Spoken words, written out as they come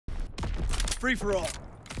free for all.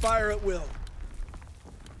 Fire at will.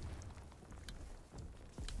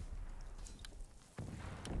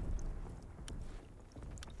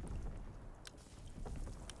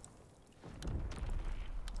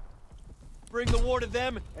 Bring the war to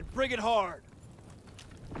them and bring it hard.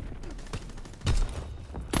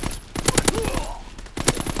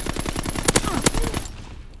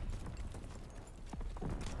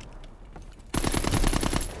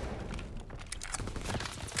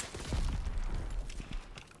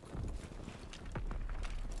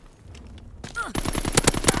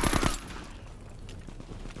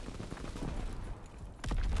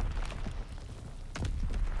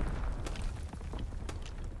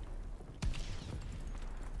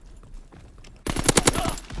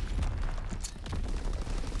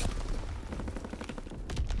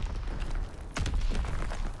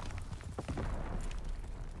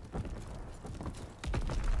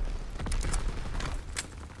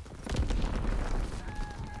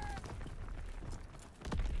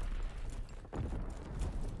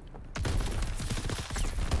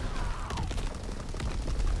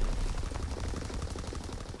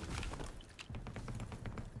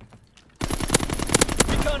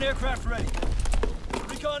 Recon aircraft ready.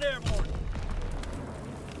 Recon airborne.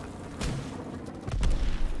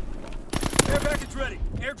 Air package ready.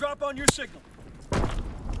 Airdrop on your signal.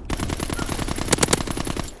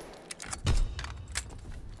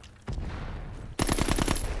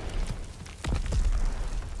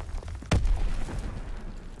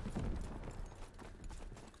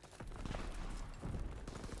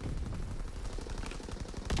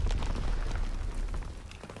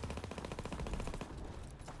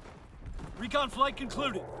 Recon flight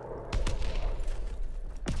concluded.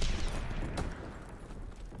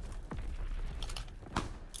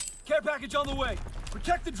 Care package on the way.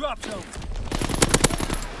 Protect the drop zone.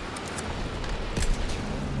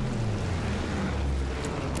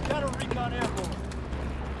 Counter recon airborne.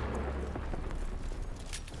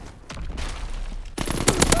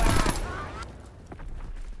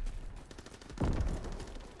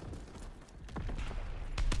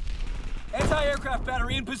 Anti-aircraft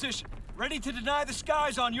battery in position. Ready to deny the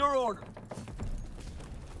skies on your order.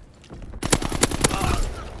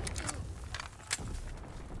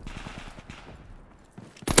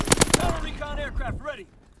 Counter recon aircraft ready.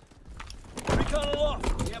 Recon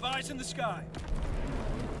aloft. We have eyes in the sky.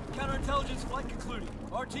 Counterintelligence flight concluded.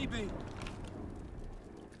 RTB.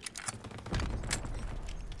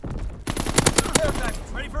 Care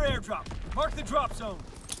package ready for airdrop. Mark the drop zone.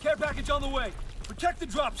 Care package on the way. Protect the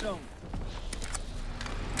drop zone.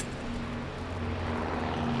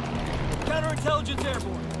 Counterintelligence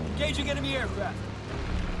airborne. Engaging enemy aircraft.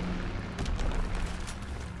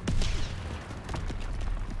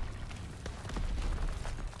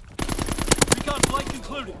 Recon flight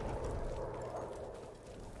concluded.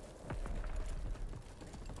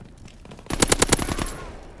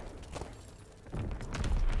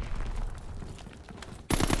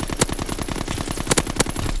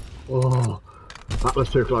 Oh, that was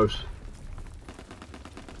too close.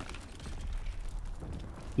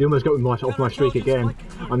 You almost got me off my streak again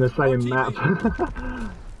on the same map.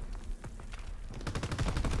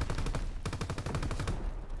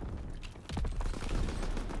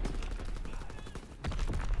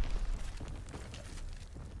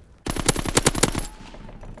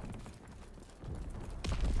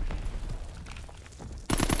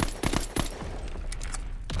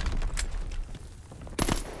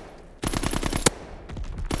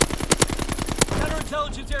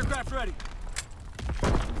 Counterintelligence aircraft ready.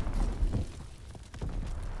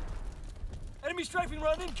 Enemy strafing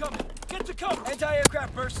run incoming. Get to cover.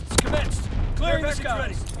 Anti-aircraft bursts commenced. Clearing the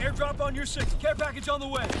skies. Airdrop on your signal. Care package on the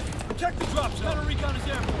way. Protect the drop zone. Counter recon is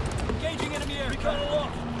airborne. Engaging enemy aircraft. Recon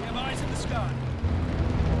aloft. We have eyes in the sky.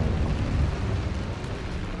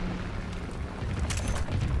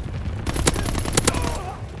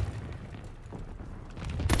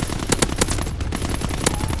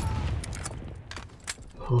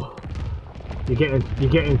 Oh, you're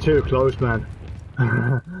getting too close, man.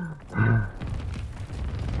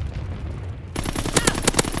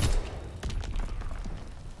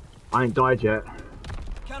 I ain't died yet.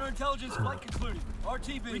 Counterintelligence flight concluded.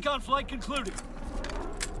 RTB. Recon flight concluded.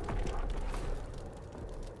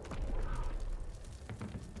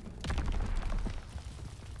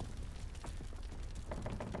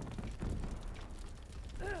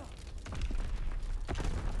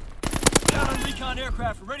 Counter recon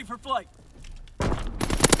aircraft ready for flight.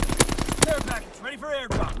 Care package ready for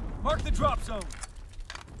airdrop. Mark the drop zone.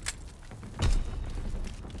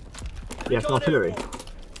 Yes, artillery. Airborne.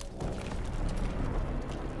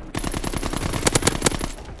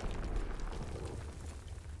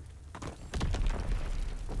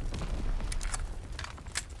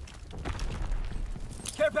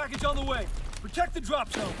 Care package on the way. Protect the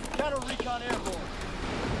drop zone. Counter recon airborne.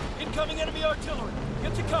 Incoming enemy artillery.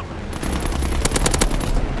 Get to cover.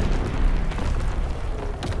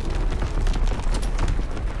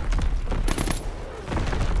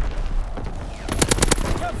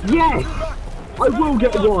 Yes! I will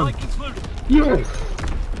get one! Yes!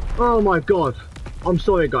 Oh my god. I'm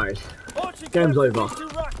sorry guys. Game's over.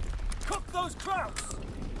 Cook those krauts.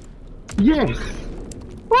 Yes!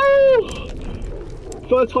 Oh!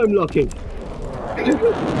 First time lucky.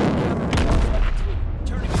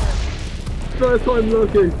 First time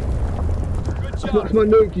lucky. That's my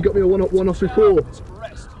nuke, you got me a one off before.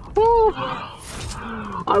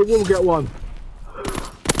 Oh! I will get one.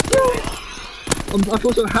 Yes! I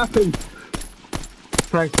feel so happy.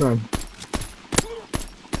 Thanks man.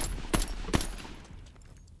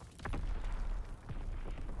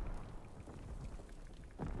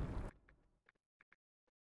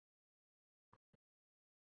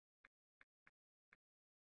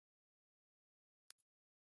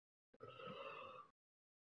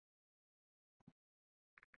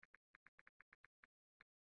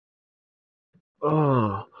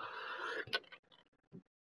 Oh.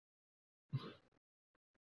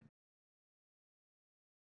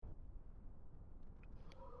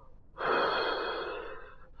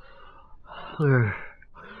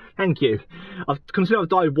 Thank you. I've considered I've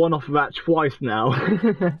died one off of that twice now.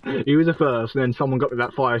 He was the first, and then someone got me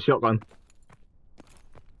that fire shotgun.